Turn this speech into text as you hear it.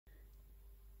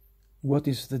What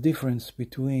is the difference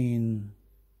between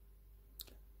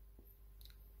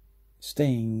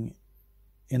staying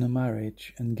in a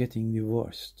marriage and getting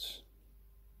divorced?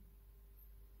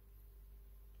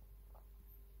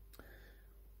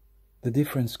 The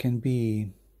difference can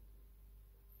be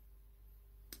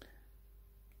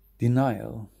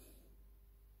denial.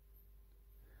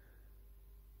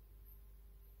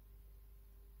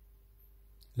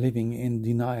 Living in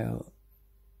denial,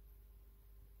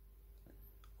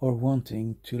 or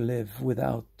wanting to live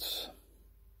without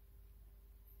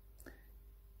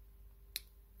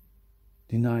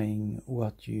denying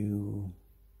what you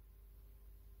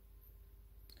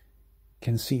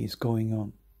can see is going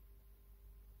on.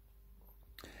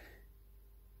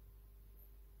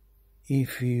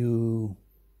 If you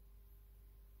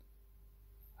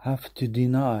have to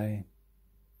deny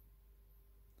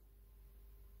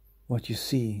what you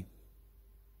see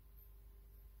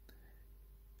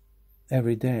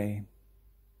every day,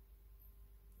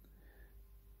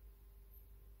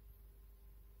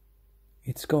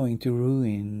 it's going to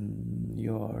ruin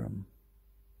your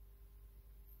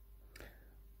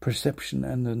perception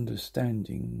and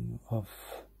understanding of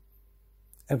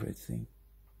everything.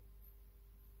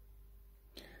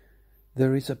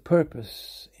 There is a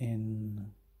purpose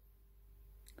in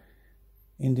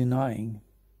denying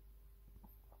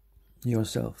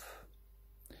yourself,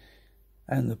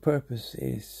 and the purpose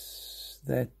is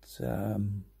that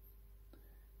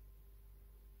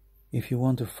if you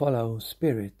want to follow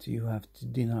spirit, you have to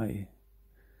deny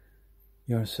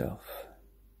yourself.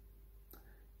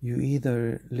 You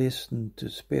either listen to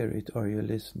spirit or you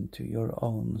listen to your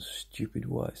own stupid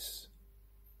voice.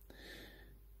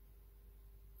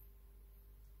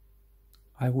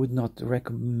 I would not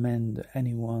recommend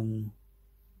anyone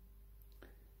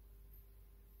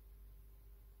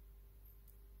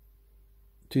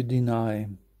to deny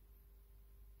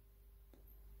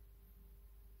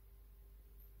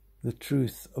the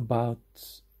truth about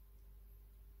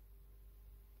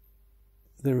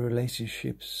the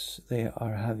relationships they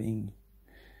are having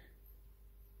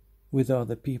with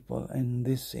other people, and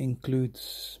this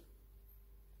includes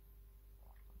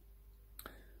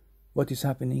what is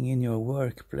happening in your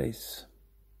workplace,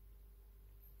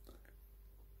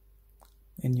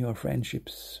 in your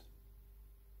friendships,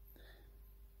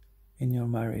 in your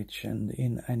marriage, and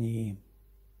in any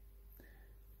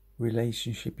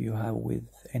relationship you have with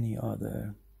any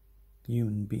other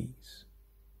human beings.